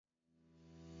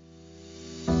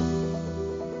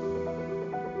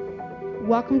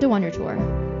Welcome to Wonder Tour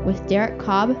with Derek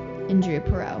Cobb and Drew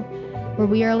Perot, where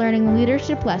we are learning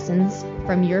leadership lessons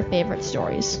from your favorite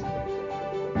stories.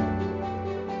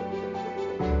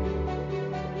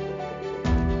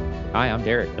 Hi, I'm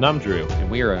Derek. And I'm Drew.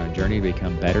 And we are on a journey to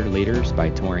become better leaders by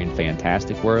touring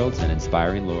fantastic worlds and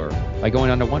inspiring lore by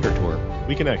going on a Wonder Tour.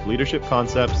 We connect leadership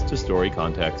concepts to story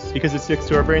context because it sticks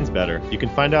to our brains better. You can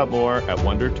find out more at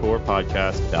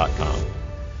wondertourpodcast.com.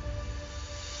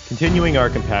 Continuing our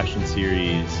compassion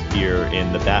series here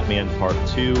in The Batman Part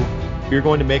 2, we're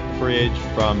going to make the bridge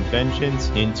from vengeance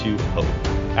into hope.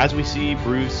 As we see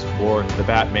Bruce, or the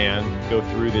Batman, go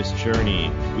through this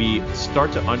journey, we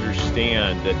start to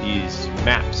understand that these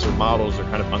maps or models are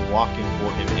kind of unlocking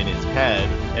for him in his head.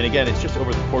 And again, it's just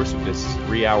over the course of this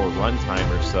 3-hour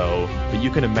runtime or so, but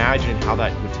you can imagine how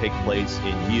that would take place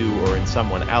in you or in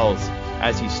someone else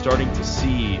as he's starting to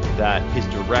see that his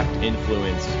direct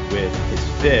influence with his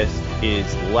fist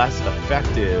is less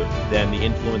effective than the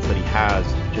influence that he has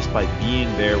just by being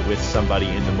there with somebody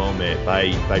in the moment,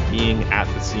 by being at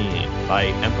the scene,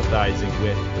 by empathizing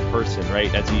with the person,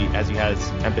 right? As he has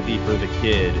empathy for the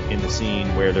kid in the scene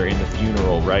where they're in the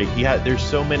funeral, right? There's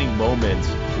so many moments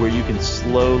where you can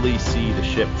slowly see the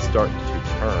ship start to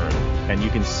turn, and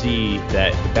you can see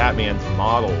that the Batman's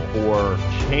model for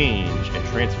change and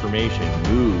transformation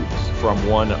moves from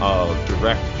one of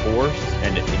direct force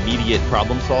and immediate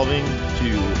problem solving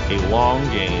to a long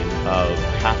game of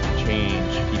have to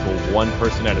change people one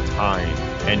person at a time.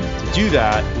 And to do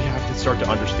that, we have to start to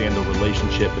understand the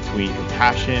relationship between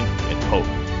compassion and hope.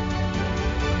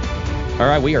 All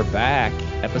right, we are back.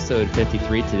 Episode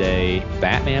 53 today,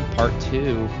 Batman Part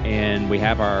 2, and we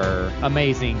have our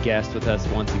amazing guest with us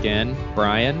once again,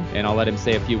 Brian, and I'll let him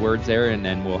say a few words there, and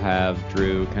then we'll have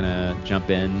Drew kind of jump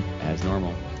in as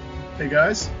normal. Hey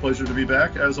guys, pleasure to be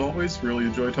back as always. Really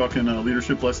enjoy talking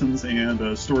leadership lessons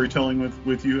and storytelling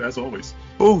with you as always.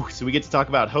 Ooh, so we get to talk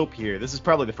about hope here. This is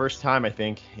probably the first time, I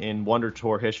think, in Wonder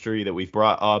Tour history that we've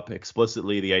brought up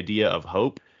explicitly the idea of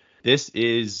hope. This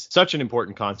is such an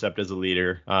important concept as a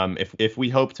leader. If we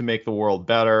hope to make the world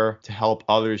better, to help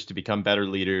others to become better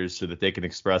leaders so that they can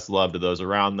express love to those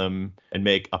around them and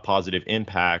make a positive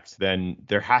impact, then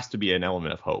there has to be an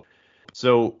element of hope.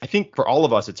 So I think for all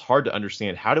of us, it's hard to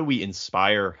understand, how do we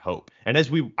inspire hope? And as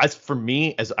for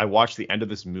me, as I watched the end of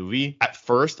this movie, at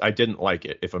first I didn't like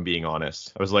it, if I'm being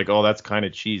honest. I was like, oh, that's kind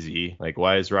of cheesy. Like,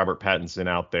 why is Robert Pattinson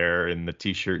out there in the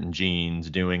t-shirt and jeans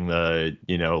doing the,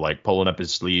 like pulling up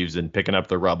his sleeves and picking up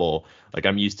the rubble like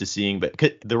I'm used to seeing? But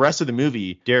the rest of the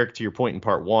movie, Derek, to your point in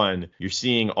part 1, you're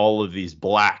seeing all of these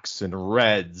blacks and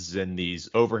reds and these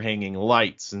overhanging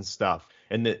lights and stuff.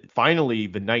 And finally,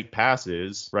 the night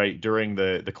passes, right, during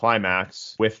the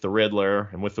climax with the Riddler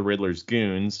and with the Riddler's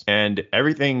goons, and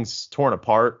everything's torn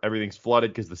apart. Everything's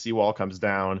flooded because the seawall comes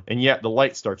down, and yet the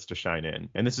light starts to shine in.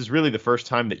 And this is really the first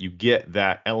time that you get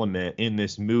that element in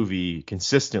this movie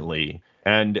consistently.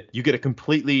 And you get a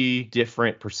completely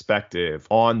different perspective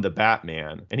on the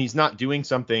Batman. And he's not doing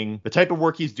something, the type of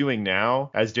work he's doing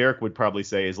now, as Derek would probably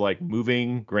say, is like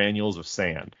moving granules of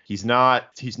sand. He's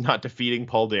not defeating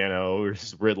Paul Dano or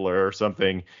Riddler or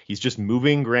something. He's just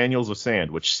moving granules of sand,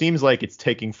 which seems like it's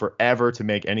taking forever to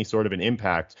make any sort of an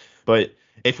impact. But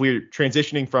if we're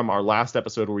transitioning from our last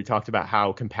episode where we talked about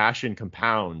how compassion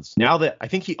compounds, now that I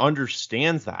think he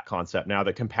understands that concept, now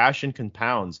that compassion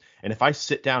compounds, and if I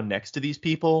sit down next to these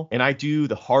people and I do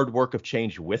the hard work of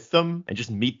change with them and just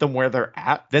meet them where they're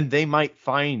at, then they might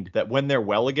find that when they're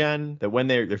well again, that when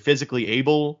they're physically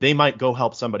able, they might go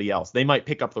help somebody else. They might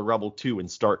pick up the rubble too and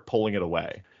start pulling it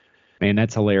away. Man,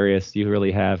 that's hilarious. You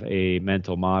really have a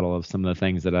mental model of some of the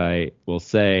things that I will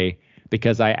say,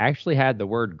 because I actually had the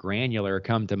word granular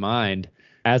come to mind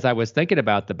as I was thinking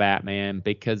about the Batman,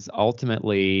 because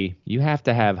ultimately you have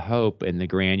to have hope in the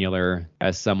granular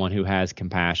as someone who has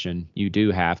compassion. You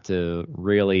do have to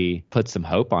really put some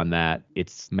hope on that.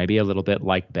 It's maybe a little bit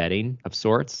like betting of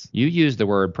sorts. You used the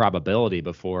word probability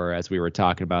before as we were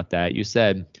talking about that. You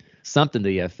said something to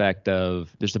the effect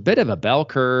of there's a bit of a bell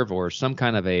curve or some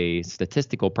kind of a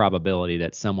statistical probability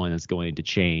that someone is going to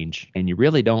change, and you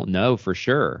really don't know for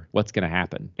sure what's going to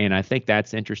happen. And I think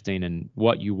that's interesting, and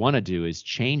what you want to do is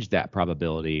change that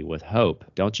probability with hope,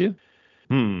 don't you?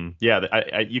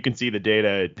 Yeah, you can see the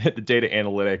data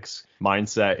analytics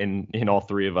mindset in all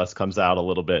three of us comes out a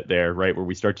little bit there, right, where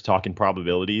we start to talk in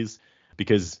probabilities.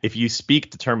 Because if you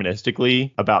speak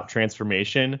deterministically about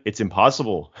transformation, it's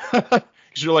impossible. Because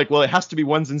you're like, well, it has to be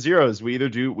ones and zeros. We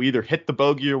either hit the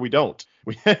bogey or we don't.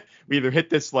 We either hit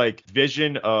this like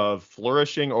vision of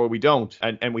flourishing or we don't,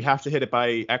 and we have to hit it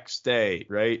by X day,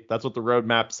 right? That's what the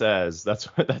roadmap says.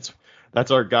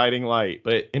 That's our guiding light.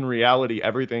 But in reality,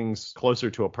 everything's closer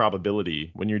to a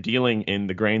probability. When you're dealing in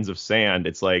the grains of sand,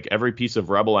 it's like every piece of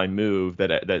rubble I move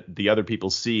that the other people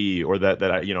see, or that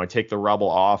I take the rubble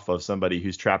off of somebody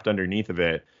who's trapped underneath of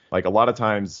it. Like a lot of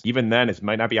times, even then, it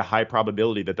might not be a high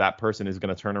probability that person is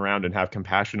going to turn around and have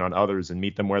compassion on others and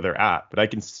meet them where they're at. But I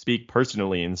can speak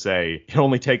personally and say it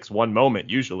only takes one moment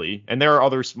usually. And there are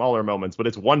other smaller moments, but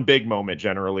it's one big moment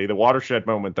generally, the watershed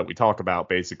moment that we talk about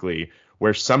basically,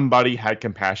 where somebody had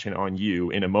compassion on you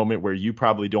in a moment where you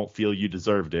probably don't feel you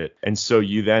deserved it. And so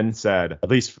you then said, at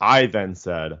least I then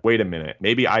said, wait a minute,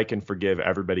 maybe I can forgive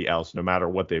everybody else no matter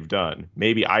what they've done.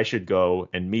 Maybe I should go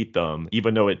and meet them,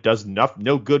 even though it does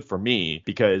no good for me,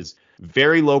 because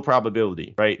very low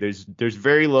probability, right? There's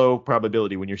very low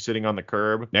probability when you're sitting on the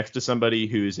curb next to somebody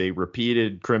who's a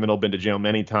repeated criminal, been to jail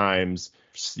many times,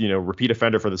 repeat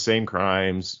offender for the same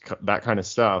crimes, that kind of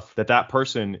stuff, that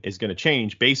person is going to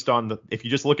change based on if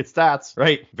you just look at stats,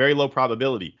 right? Very low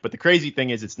probability. But the crazy thing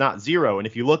is it's not zero. And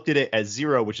if you looked at it as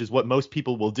zero, which is what most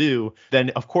people will do,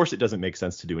 then of course it doesn't make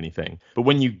sense to do anything. But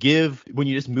when you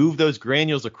just move those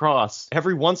granules across,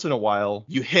 every once in a while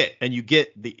you hit and you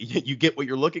get what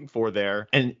you're looking for there.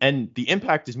 And the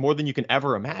impact is more than you can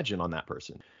ever imagine on that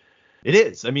person. It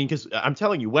is. I mean, because I'm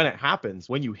telling you, when it happens,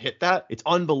 when you hit that, it's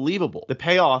unbelievable. The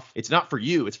payoff, it's not for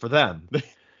you, it's for them.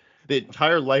 The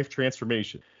entire life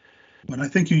transformation. And I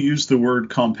think you used the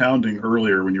word compounding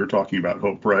earlier when you were talking about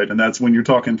hope, right? And that's when you're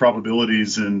talking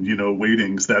probabilities and,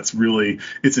 weightings. That's really,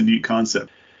 it's a neat concept.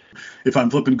 If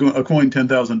I'm flipping a coin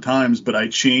 10,000 times, but I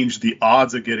change the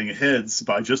odds of getting heads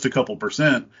by just a couple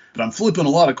 %, but I'm flipping a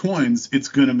lot of coins, it's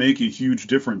going to make a huge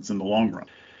difference in the long run.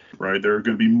 Right? There are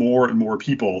going to be more and more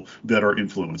people that are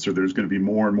influenced, or there's going to be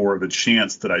more and more of a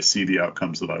chance that I see the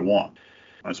outcomes that I want.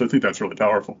 So I think that's really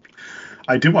powerful.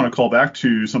 I did want to call back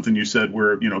to something you said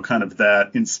where, kind of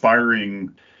that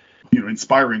inspiring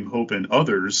hope in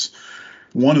others.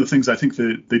 One of the things I think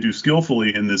that they do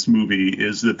skillfully in this movie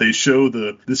is that they show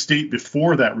the state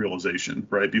before that realization,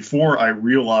 right? Before I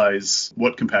realize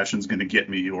what compassion is going to get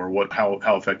me or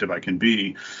how effective I can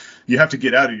be. You have to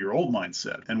get out of your old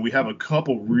mindset. And we have a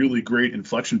couple really great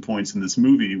inflection points in this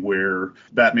movie where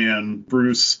Batman,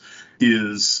 Bruce,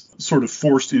 is sort of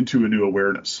forced into a new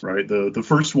awareness, right? The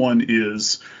first one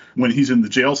is when he's in the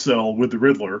jail cell with the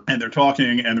Riddler and they're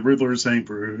talking and the Riddler is saying,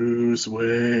 Bruce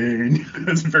Wayne.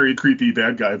 It's a very creepy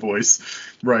bad guy voice,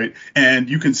 right? And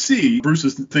you can see Bruce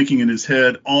is thinking in his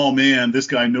head, oh man, this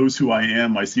guy knows who I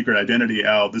am, my secret identity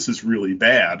out. This is really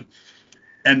bad.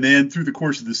 And then through the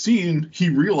course of the scene, he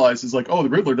realizes like, oh, the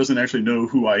Riddler doesn't actually know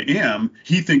who I am.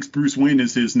 He thinks Bruce Wayne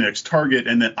is his next target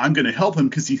and that I'm going to help him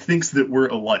because he thinks that we're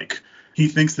alike. He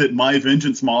thinks that my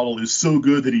vengeance model is so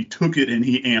good that he took it and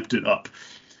he amped it up.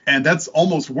 And that's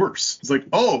almost worse. It's like,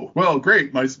 oh, well,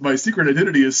 great. My secret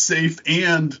identity is safe.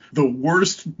 And the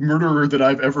worst murderer that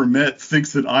I've ever met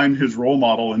thinks that I'm his role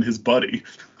model and his buddy.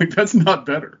 Like, that's not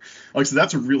better. Like, so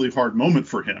that's a really hard moment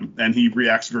for him. And he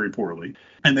reacts very poorly.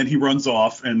 And then he runs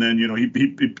off. And then, he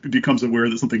becomes aware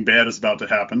that something bad is about to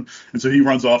happen. And so he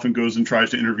runs off and goes and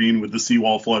tries to intervene with the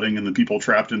seawall flooding and the people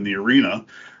trapped in the arena.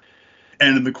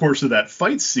 And in the course of that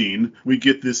fight scene, we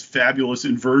get this fabulous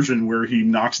inversion where he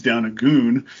knocks down a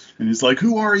goon and he's like,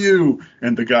 who are you?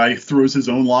 And the guy throws his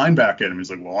own line back at him.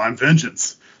 He's like, well, I'm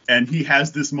vengeance. And he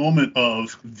has this moment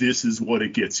of, this is what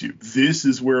it gets you. This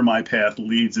is where my path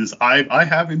leads, is I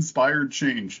have inspired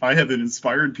change. I have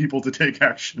inspired people to take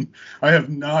action. I have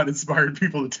not inspired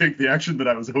people to take the action that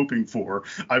I was hoping for.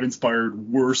 I've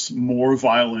inspired worse, more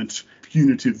violent,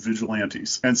 punitive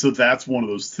vigilantes. And so that's one of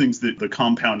those things that the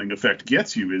compounding effect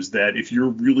gets you, is that if you're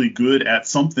really good at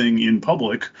something in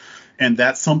public, and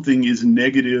that something is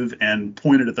negative and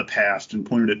pointed at the past and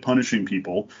pointed at punishing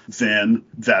people, then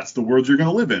that's the world you're going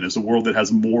to live in, is a world that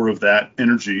has more of that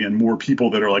energy and more people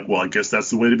that are like, well, I guess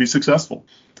that's the way to be successful.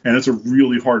 And it's a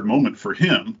really hard moment for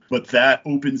him, but that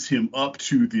opens him up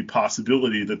to the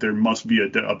possibility that there must be a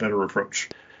better approach.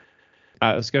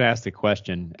 I was going to ask the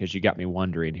question because you got me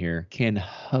wondering here. Can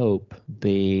hope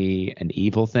be an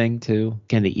evil thing too?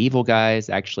 Can the evil guys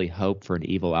actually hope for an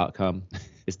evil outcome?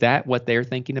 Is that what they're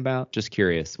thinking about? Just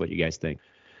curious what you guys think.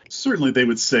 Certainly they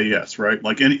would say yes, right?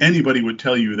 Like anybody would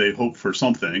tell you they hope for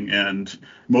something. And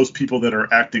most people that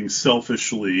are acting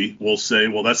selfishly will say,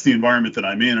 well, that's the environment that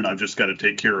I'm in and I've just got to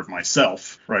take care of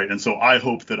myself, right? And so I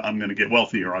hope that I'm going to get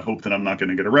wealthy, or I hope that I'm not going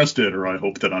to get arrested, or I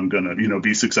hope that I'm going to,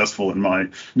 be successful in my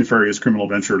nefarious criminal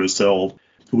venture to sell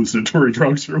hallucinatory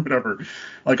drugs or whatever.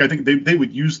 Like, I think they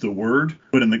would use the word,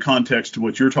 but in the context of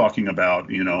what you're talking about,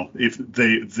 if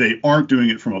they aren't doing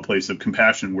it from a place of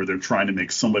compassion where they're trying to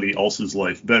make somebody else's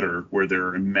life better, where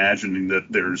they're imagining that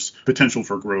there's potential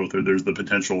for growth or there's the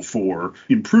potential for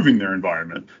improving their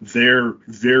environment, they're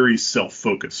very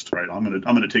self-focused, right? I'm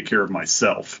gonna take care of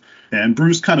myself. And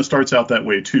Bruce kind of starts out that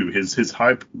way too. His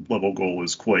high level goal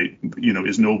is quite,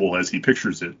 is noble as he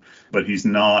pictures it, but he's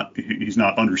not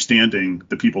understanding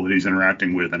the people that he's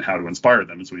interacting with and how to inspire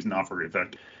them, and so he's not very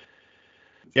effective.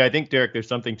 Yeah, I think, Derek, there's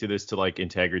something to this, to like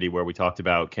integrity, where we talked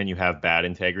about, can you have bad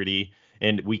integrity?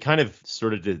 And we kind of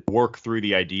started to work through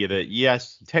the idea that,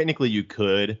 yes, technically you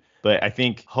could, but I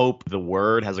think hope, the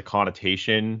word, has a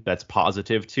connotation that's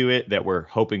positive to it, that we're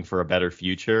hoping for a better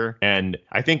future. And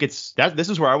I think this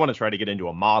is where I want to try to get into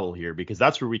a model here, because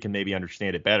that's where we can maybe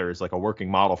understand it better, is like a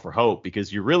working model for hope,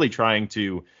 because you're really trying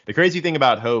to, the crazy thing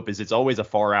about hope is it's always a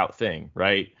far out thing,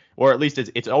 right? Or at least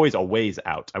it's always a ways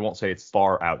out. I won't say it's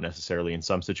far out necessarily in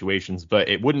some situations, but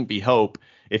it wouldn't be hope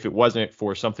if it wasn't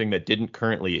for something that didn't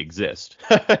currently exist.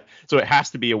 So it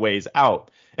has to be a ways out.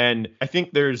 And I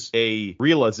think there's a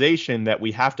realization that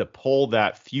we have to pull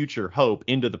that future hope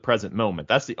into the present moment.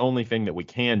 That's the only thing that we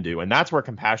can do. And that's where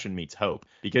compassion meets hope.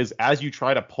 Because as you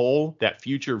try to pull that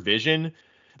future vision,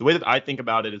 the way that I think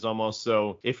about it is almost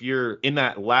so, if you're in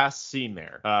that last scene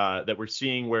there that we're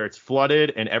seeing where it's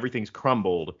flooded and everything's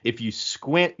crumbled, if you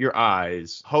squint your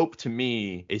eyes, hope to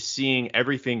me is seeing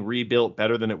everything rebuilt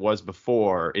better than it was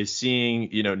before, is seeing,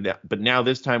 but now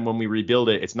this time when we rebuild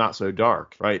it, it's not so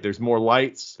dark, right? There's more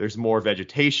lights, there's more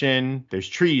vegetation, there's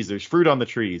trees, there's fruit on the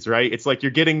trees, right? It's like you're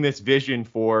getting this vision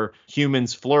for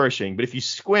humans flourishing. But if you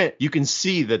squint, you can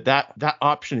see that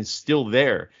option is still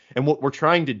there. And what we're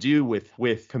trying to do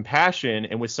with compassion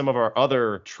and with some of our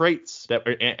other traits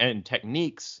and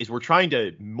techniques is we're trying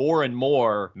to more and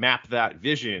more map that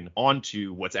vision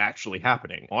onto what's actually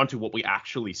happening, onto what we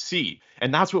actually see.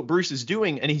 And that's what Bruce is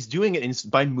doing. And he's doing it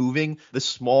by moving the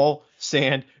small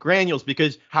sand granules,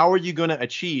 because how are you going to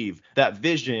achieve that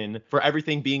vision for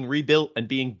everything being rebuilt and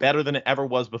being better than it ever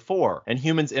was before, and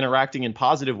humans interacting in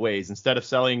positive ways instead of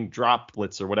selling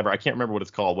droplets or whatever? I can't remember what it's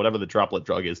called, whatever the droplet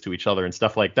drug is, to each other and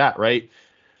stuff like that, right?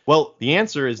 Well, the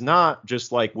answer is not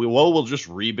just like, we'll just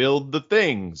rebuild the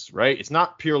things, right? It's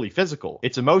not purely physical.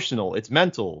 It's emotional, it's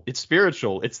mental, it's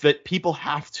spiritual. It's that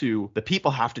the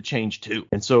people have to change too.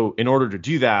 And so in order to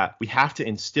do that, we have to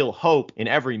instill hope in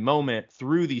every moment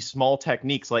through these small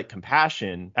techniques like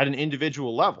compassion at an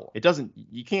individual level.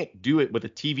 You can't do it with a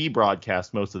TV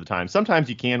broadcast most of the time. Sometimes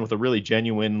you can with a really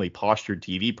genuinely postured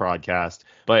TV broadcast,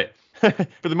 but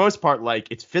for the most part, like,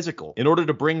 it's physical. In order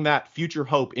to bring that future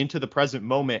hope into the present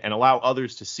moment and allow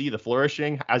others to see the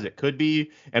flourishing as it could be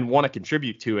and want to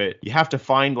contribute to it, you have to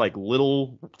find like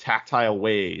little tactile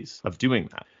ways of doing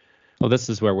that. Well, this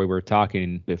is where we were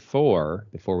talking before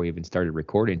we even started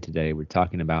recording today. We're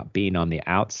talking about being on the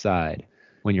outside.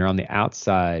 When you're on the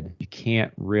outside, you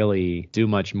can't really do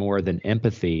much more than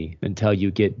empathy until you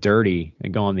get dirty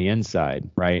and go on the inside,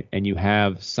 right? And you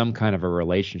have some kind of a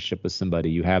relationship with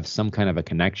somebody. You have some kind of a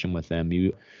connection with them.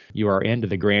 You are into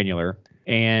the granular.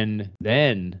 And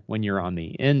then when you're on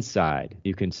the inside,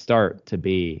 you can start to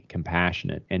be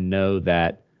compassionate and know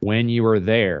that when you are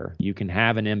there, you can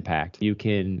have an impact. You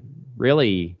can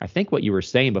really, I think what you were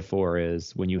saying before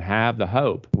is when you have the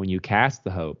hope, when you cast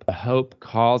the hope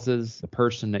causes the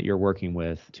person that you're working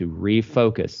with to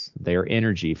refocus their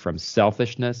energy from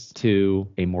selfishness to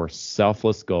a more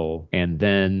selfless goal. And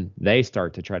then they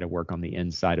start to try to work on the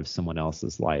inside of someone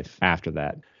else's life after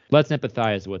that. Let's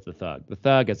empathize with the thug. The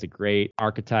thug is a great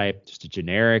archetype, just a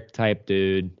generic type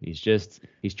dude. He's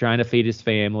trying to feed his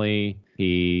family.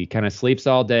 He kind of sleeps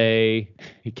all day.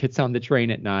 He gets on the train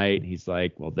at night. He's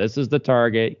like, well, this is the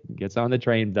target. Gets on the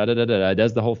train,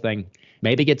 does the whole thing.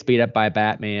 Maybe gets beat up by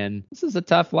Batman. This is a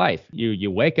tough life.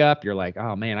 You wake up, you're like,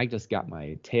 oh man, I just got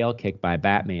my tail kicked by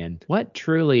Batman. What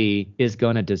truly is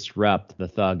going to disrupt the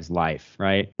thug's life,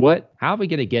 right? How are we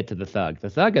going to get to the thug? The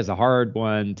thug is a hard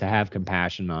one to have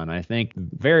compassion on. I think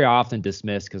very often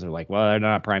dismissed because they're like, well, they're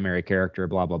not a primary character,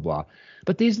 blah, blah, blah.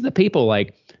 But these are the people,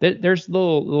 like, there's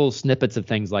little snippets of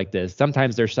things like this.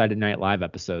 Sometimes they're Saturday Night Live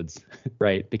episodes,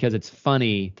 right? Because it's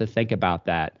funny to think about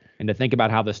that and to think about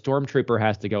how the stormtrooper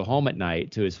has to go home at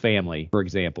night to his family, for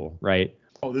example, right?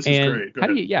 Oh, this is great. Go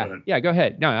ahead. Go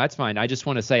ahead. No, that's fine. I just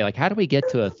want to say, like, how do we get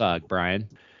to a thug, Brian?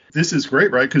 This is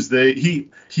great, right? Because he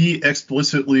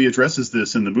explicitly addresses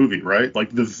this in the movie, right? Like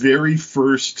the very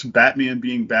first Batman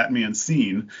being Batman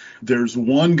scene, there's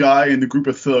one guy in the group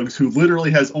of thugs who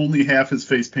literally has only half his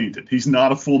face painted. He's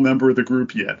not a full member of the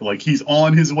group yet. Like he's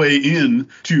on his way in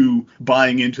to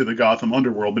buying into the Gotham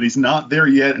underworld, but he's not there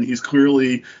yet, and he's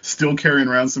clearly still carrying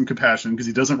around some compassion because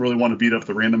he doesn't really want to beat up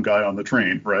the random guy on the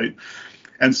train, right?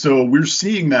 And so we're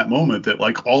seeing that moment that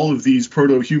like all of these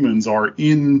proto-humans are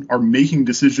making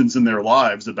decisions in their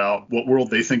lives about what world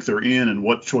they think they're in and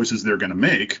what choices they're going to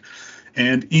make.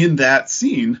 And in that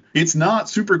scene, it's not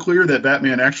super clear that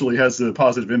Batman actually has a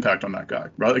positive impact on that guy,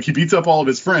 right? Like he beats up all of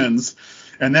his friends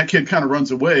and that kid kind of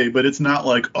runs away, but it's not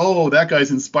like, oh, that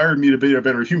guy's inspired me to be a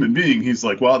better human being. He's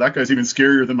like, wow, that guy's even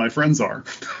scarier than my friends are.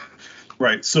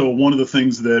 Right. So one of the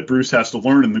things that Bruce has to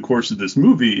learn in the course of this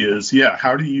movie is,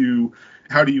 how do you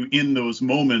in those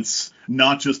moments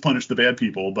not just punish the bad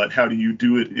people, but how do you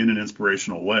do it in an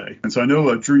inspirational way? And so I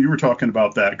know, Drew, you were talking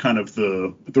about that kind of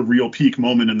the real peak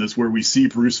moment in this where we see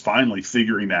Bruce finally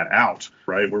figuring that out,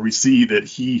 right? Where we see that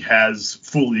he has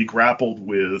fully grappled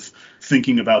with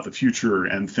thinking about the future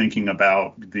and thinking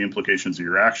about the implications of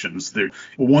your actions.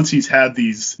 Once he's had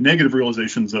these negative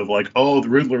realizations of like, oh, the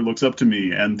Riddler looks up to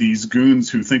me, and these goons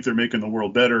who think they're making the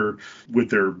world better with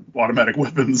their automatic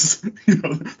weapons,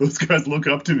 those guys look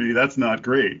up to me. That's not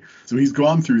great. So he's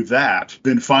gone through that.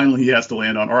 Then finally he has to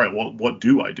land on, all right, well, what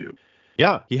do I do?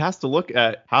 Yeah, he has to look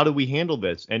at how do we handle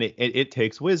this? And it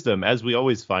takes wisdom, as we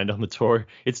always find on the tour.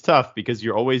 It's tough because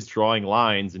you're always drawing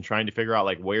lines and trying to figure out,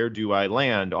 like, where do I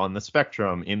land on the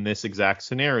spectrum in this exact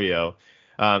scenario?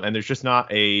 And there's just not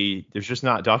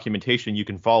documentation you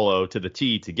can follow to the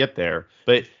T to get there.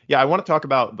 But yeah, I want to talk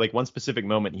about like one specific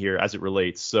moment here as it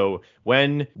relates. So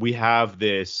when we have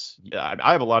this,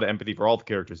 I have a lot of empathy for all the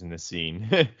characters in this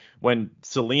scene. When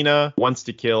Selina wants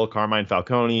to kill Carmine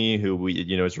Falcone, who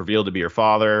is revealed to be her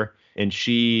father. And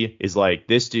she is like,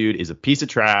 this dude is a piece of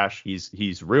trash.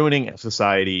 He's ruining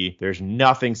society. There's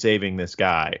nothing saving this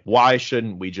guy. Why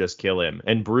shouldn't we just kill him?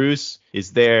 And Bruce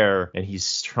is there and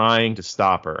he's trying to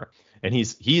stop her. And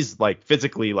he's like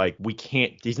physically like, we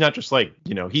can't, he's not just like,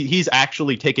 he's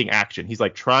actually taking action. He's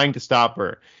like trying to stop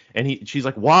her. And she's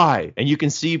like, why? And you can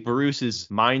see Bruce's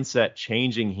mindset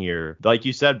changing here. Like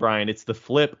you said, Brian, it's the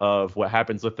flip of what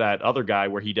happens with that other guy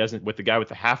where with the guy with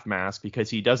the half mask, because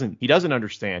he doesn't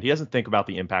understand. He doesn't think about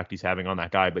the impact he's having on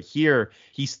that guy. But here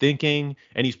he's thinking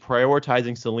and he's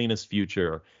prioritizing Selina's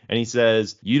future. And he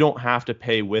says, you don't have to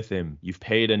pay with him. You've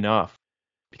paid enough.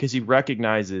 Because he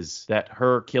recognizes that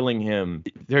her killing him,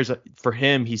 for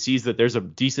him, he sees that there's a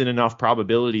decent enough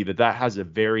probability that has a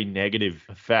very negative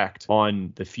effect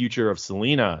on the future of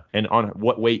Selina and on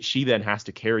what weight she then has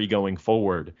to carry going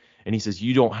forward. And he says,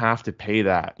 you don't have to pay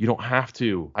that. You don't have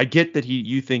to. I get that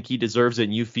you think he deserves it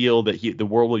and you feel that the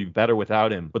world will be better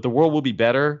without him, but the world will be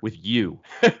better with you.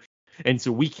 And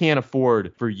so we can't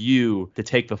afford for you to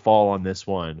take the fall on this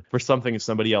one for something that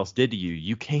somebody else did to you.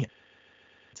 You can't.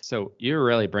 So you're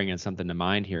really bringing something to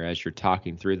mind here as you're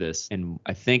talking through this. And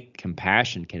I think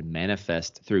compassion can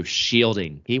manifest through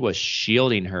shielding. He was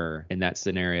shielding her in that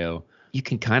scenario. You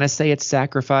can kind of say it's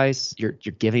sacrifice. You're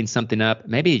giving something up.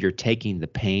 Maybe you're taking the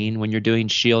pain when you're doing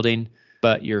shielding,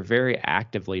 but you're very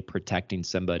actively protecting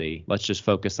somebody. Let's just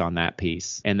focus on that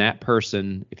piece. And that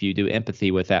person, if you do empathy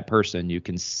with that person, you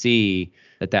can see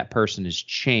that person is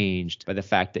changed by the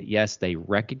fact that, yes, they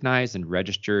recognize and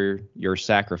register your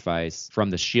sacrifice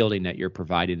from the shielding that you're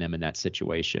providing them in that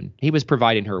situation. He was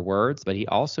providing her words, but he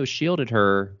also shielded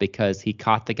her because he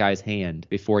caught the guy's hand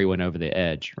before he went over the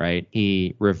edge, right?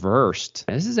 He reversed.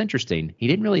 And this is interesting. He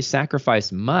didn't really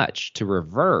sacrifice much to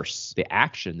reverse the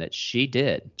action that she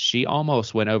did. She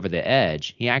almost went over the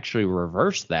edge. He actually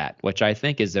reversed that, which I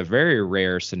think is a very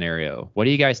rare scenario. What do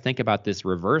you guys think about this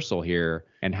reversal here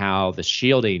and how the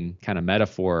shielding kind of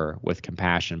metaphor with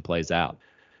compassion plays out?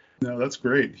 No, that's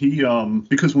great. He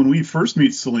because when we first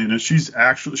meet Selina, she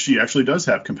actually does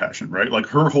have compassion, right? Like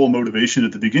her whole motivation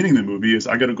at the beginning of the movie is,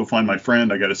 I got to go find my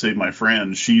friend. I got to save my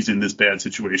friend. She's in this bad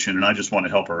situation and I just want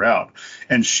to help her out.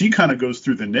 And she kind of goes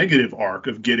through the negative arc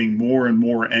of getting more and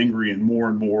more angry and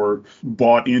more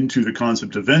bought into the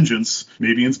concept of vengeance,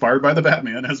 maybe inspired by the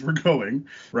Batman as we're going,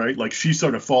 right? Like she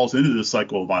sort of falls into this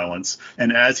cycle of violence.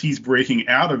 And as he's breaking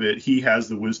out of it, he has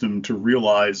the wisdom to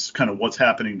realize kind of what's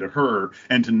happening to her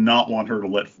and to not want her to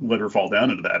let her fall down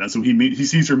into that. And so he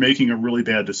sees her making a really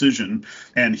bad decision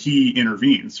and he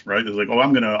intervenes, right? It's like, oh,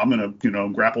 I'm gonna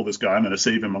grapple this guy. I'm gonna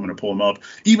save him. I'm gonna pull him up,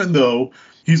 even though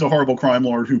he's a horrible crime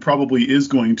lord who probably is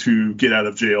going to get out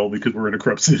of jail because we're in a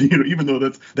corrupt city, even though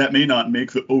that may not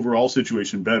make the overall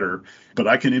situation better. But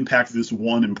I can impact this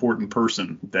one important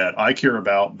person that I care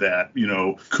about that,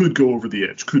 could go over the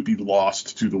edge, could be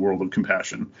lost to the world of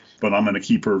compassion. But I'm going to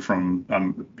keep her from,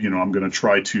 I'm going to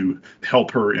try to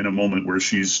help her in a moment where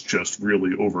she's just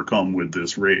really overcome with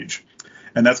this rage.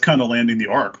 And that's kind of landing the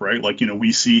arc, right? Like,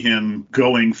 we see him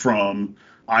going from,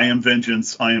 I am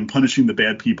vengeance, I am punishing the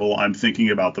bad people, I'm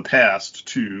thinking about the past,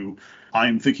 to I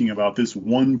am thinking about this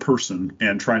one person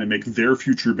and trying to make their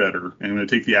future better. And I'm going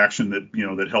to take the action that,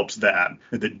 that helps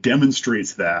that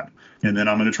demonstrates that. And then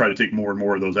I'm going to try to take more and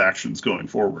more of those actions going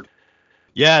forward.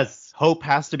 Yes, hope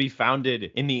has to be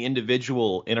founded in the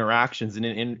individual interactions and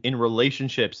in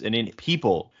relationships and in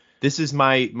people. This is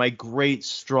my great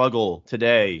struggle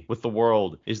today with the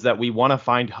world, is that we want to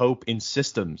find hope in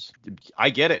systems. I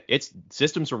get it.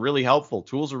 Systems are really helpful.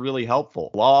 Tools are really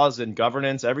helpful. Laws and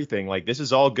governance, everything. Like, this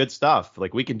is all good stuff.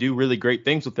 Like, we can do really great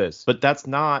things with this. But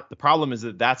the problem is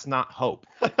that that's not hope.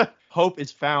 Hope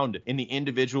is found in the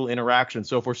individual interaction.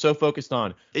 So if we're so focused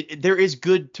on it, there is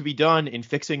good to be done in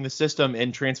fixing the system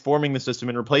and transforming the system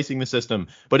and replacing the system.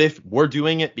 But if we're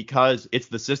doing it because it's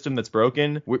the system that's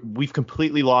broken, we've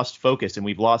completely lost focus and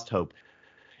we've lost hope.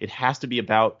 It has to be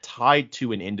about tied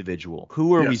to an individual.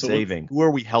 Who are we saving? Who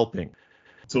are we helping?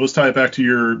 So let's tie it back to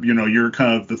your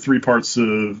kind of the three parts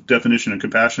of definition of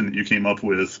compassion that you came up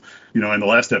with, in the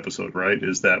last episode, right?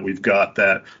 Is that we've got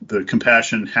that the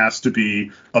compassion has to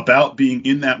be about being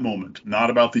in that moment, not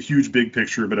about the huge big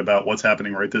picture, but about what's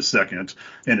happening right this second.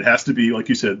 And it has to be, like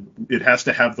you said, it has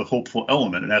to have the hopeful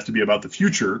element. It has to be about the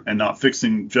future and not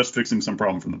fixing some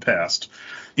problem from the past.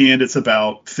 And it's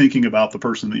about thinking about the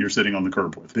person that you're sitting on the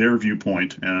curb with, their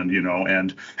viewpoint,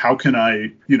 and how can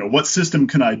I, what system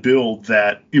can I build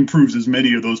that improves as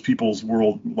many of those people's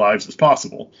lives as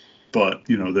possible. But,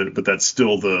 but that's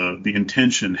still the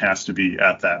intention has to be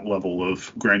at that level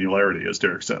of granularity, as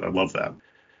Derek said. I love that.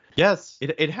 Yes,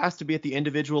 it has to be at the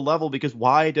individual level, because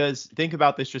think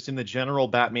about this just in the general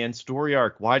Batman story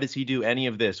arc. Why does he do any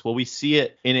of this? Well, we see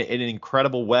it in an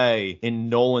incredible way in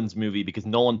Nolan's movie, because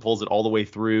Nolan pulls it all the way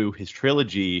through his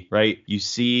trilogy, right? You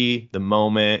see the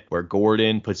moment where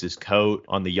Gordon puts his coat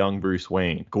on the young Bruce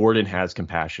Wayne. Gordon has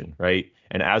compassion, right?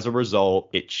 And as a result,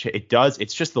 it's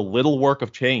just the little work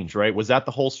of change, right? Was that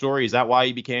the whole story? Is that why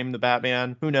he became the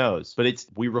Batman? Who knows? But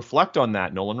we reflect on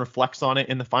that. Nolan reflects on it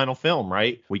in the final film,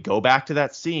 right? We go back to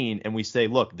that scene and we say,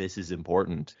 look, this is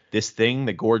important. This thing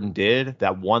that Gordon did,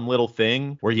 that one little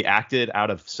thing where he acted out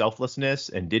of selflessness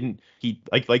and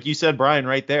like you said, Brian,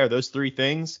 right there, those three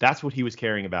things, that's what he was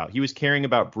caring about. He was caring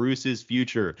about Bruce's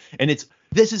future. And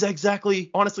this is exactly,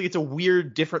 honestly, it's a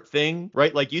weird, different thing,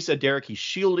 right? Like you said, Derek, he's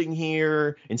shielding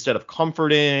here instead of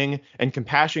comforting, and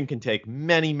compassion can take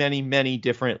many, many, many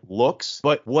different looks.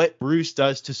 But what Bruce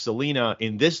does to Selina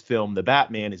in this film, The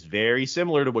Batman, is very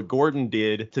similar to what Gordon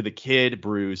did to the kid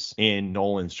Bruce in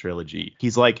Nolan's trilogy.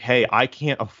 He's like, hey, I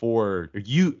can't afford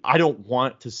I don't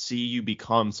want to see you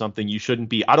become something you shouldn't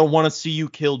be. I don't want to see you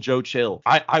kill Joe Chill.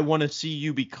 I want to see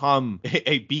you become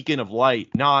a beacon of light,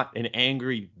 not an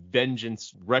angry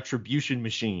vengeance retribution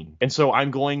machine. And so I'm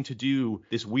going to do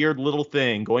this weird little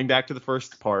thing. Going back to the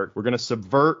first part, we're going to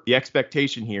subvert the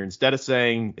expectation here. Instead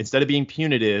of being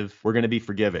punitive, we're going to be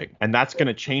forgiving. And that's going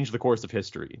to change the course of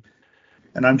history.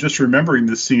 And I'm just remembering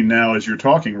this scene now as you're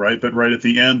talking, right? But right at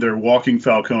the end, they're walking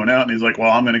Falcone out, and he's like, well,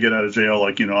 I'm going to get out of jail.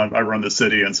 Like, I run the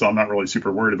city, and so I'm not really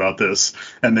super worried about this.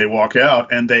 And they walk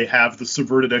out, and they have the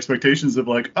subverted expectations of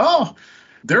like, oh,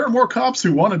 there are more cops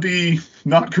who want to be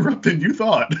not corrupt than you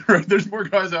thought, right? There's more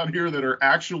guys out here that are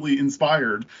actually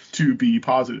inspired to be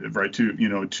positive, right?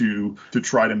 To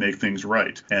try to make things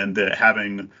right. And that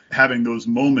having those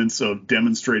moments of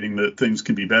demonstrating that things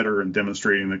can be better and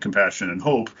demonstrating the compassion and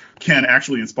hope can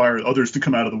actually inspire others to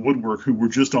come out of the woodwork who were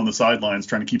just on the sidelines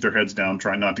trying to keep their heads down,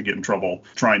 trying not to get in trouble,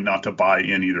 trying not to buy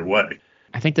in either way.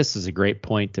 I think this is a great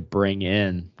point to bring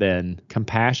in. Then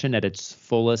compassion at its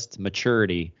fullest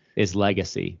maturity is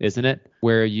legacy, isn't it?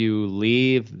 Where you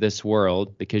leave this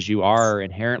world, because you are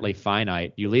inherently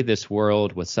finite, you leave this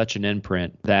world with such an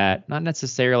imprint that not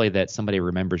necessarily that somebody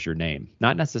remembers your name,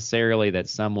 not necessarily that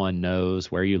someone knows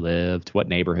where you lived, what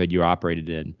neighborhood you operated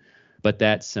in, but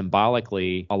that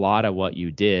symbolically a lot of what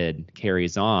you did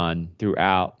carries on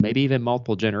throughout maybe even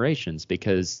multiple generations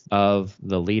because of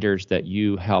the leaders that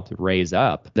you helped raise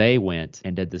up. They went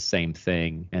and did the same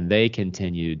thing, and they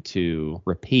continued to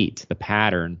repeat the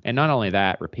pattern, and not only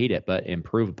that, repeat it, but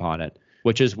improve upon it.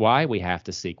 which is why we have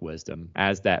to seek wisdom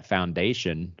as that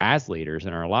foundation as leaders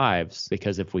in our lives.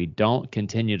 Because if we don't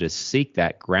continue to seek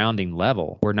that grounding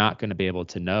level, we're not going to be able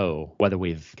to know whether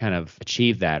we've kind of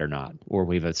achieved that or not, or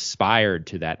we've aspired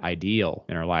to that ideal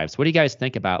in our lives. What do you guys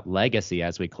think about legacy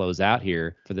as we close out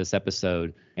here for this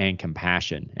episode, and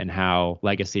compassion, and how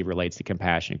legacy relates to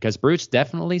compassion? Because Bruce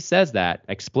definitely says that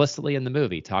explicitly in the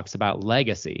movie, talks about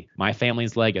legacy, my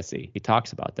family's legacy. He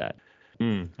talks about that.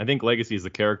 I think legacy is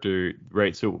the character,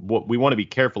 right? So what we want to be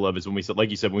careful of is when we say, like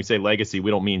you said, when we say legacy,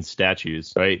 we don't mean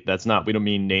statues, right? We don't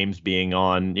mean names being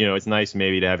on, it's nice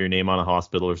maybe to have your name on a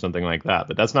hospital or something like that,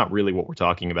 but that's not really what we're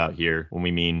talking about here when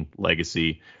we mean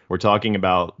legacy. We're talking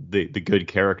about the good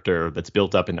character that's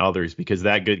built up in others, because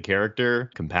that good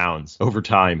character compounds over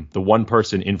time. The one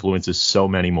person influences so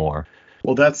many more.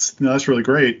 Well, that's really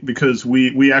great, because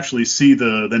we actually see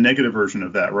the negative version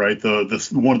of that, right? The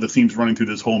one of the themes running through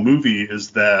this whole movie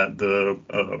is that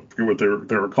I forget what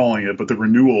they were calling it, but the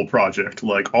renewal project,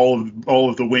 like all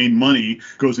of the Wayne money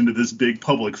goes into this big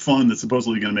public fund that's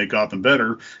supposedly going to make Gotham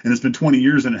better, and it's been 20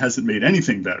 years and it hasn't made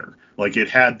anything better. Like, it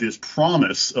had this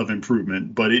promise of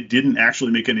improvement, but it didn't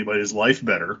actually make anybody's life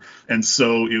better, and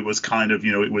so it was kind of,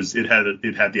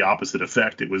 it had the opposite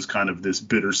effect. It was kind of this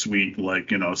bittersweet,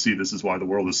 like, see, this is why the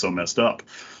world is so messed up.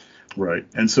 Right.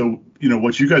 And so,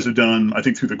 what you guys have done, I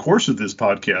think, through the course of this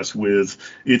podcast, with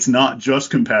it's not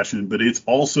just compassion, but it's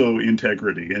also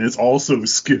integrity, and it's also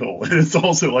skill, and it's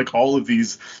also like all of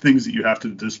these things that you have to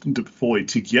deploy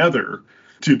together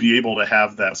to be able to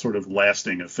have that sort of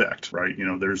lasting effect, right?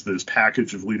 There's this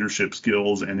package of leadership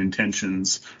skills and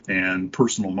intentions and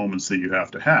personal moments that you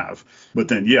have to have. But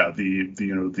then,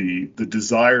 the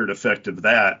desired effect of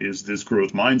that is this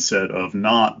growth mindset of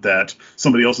not that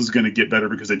somebody else is going to get better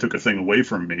because they took a thing away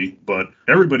from me, but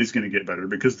everybody's going to get better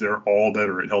because they're all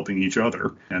better at helping each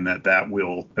other, and that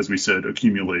will, as we said,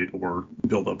 accumulate or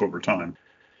build up over time.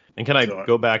 And can I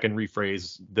go back and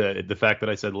rephrase the fact that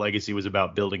I said legacy was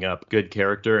about building up good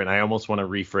character? And I almost want to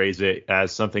rephrase it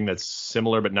as something that's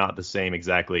similar but not the same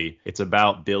exactly. It's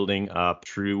about building up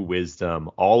true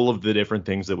wisdom. All of the different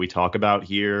things that we talk about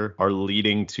here are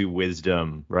leading to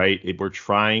wisdom, right? We're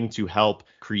trying to help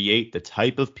create the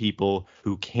type of people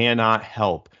who cannot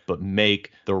help but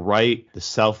make the right, the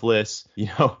selfless,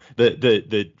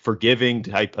 the forgiving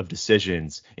type of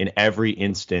decisions in every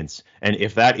instance. And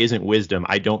if that isn't wisdom,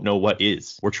 I don't know what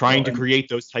is. We're trying to create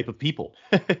those type of people.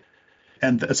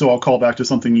 And so I'll call back to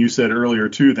something you said earlier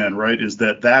too, then, right? Is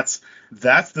that's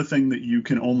the thing that you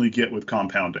can only get with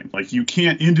compounding. Like, you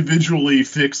can't individually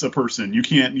fix a person. You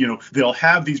can't, they'll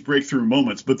have these breakthrough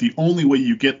moments, but the only way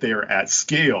you get there at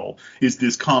scale is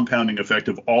this compounding effect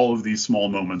of all of these small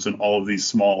moments and all of these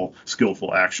small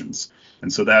skillful actions.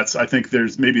 And so I think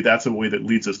that's a way that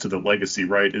leads us to the legacy,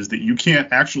 right? Is that you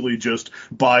can't actually just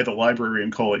buy the library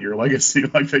and call it your legacy.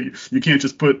 Like, you can't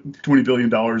just put $20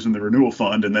 billion in the renewal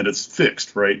fund and then it's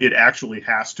fixed, right? It actually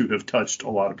has to have touched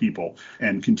a lot of people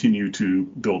and continue to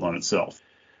build on itself.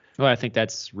 Well, I think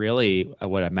that's really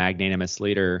what a magnanimous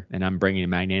leader, and I'm bringing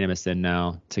magnanimous in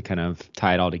now to kind of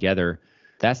tie it all together.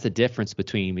 That's the difference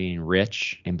between being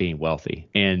rich and being wealthy.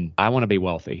 And I want to be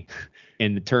wealthy.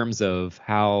 In terms of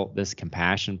how this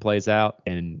compassion plays out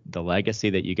and the legacy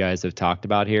that you guys have talked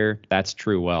about here, that's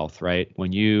true wealth, right?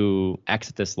 When you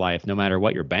exit this life, no matter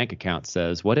what your bank account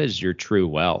says, what is your true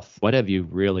wealth? What have you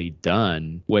really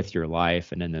done with your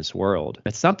life and in this world?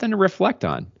 It's something to reflect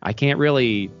on. I can't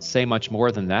really say much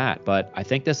more than that, but I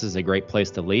think this is a great place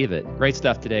to leave it. Great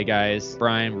stuff today, guys.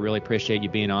 Brian, really appreciate you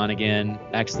being on again.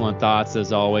 Excellent thoughts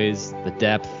as always. The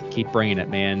depth, keep bringing it,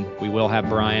 man. We will have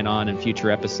Brian on in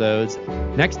future episodes.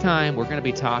 Next time, we're going to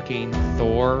be talking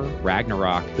Thor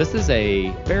Ragnarok. This is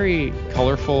a very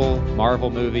colorful Marvel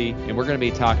movie, and we're going to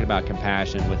be talking about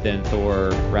compassion within Thor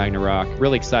Ragnarok.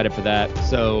 Really excited for that.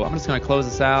 So I'm just going to close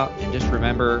this out, and just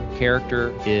remember,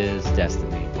 character is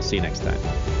destiny. We'll see you next time.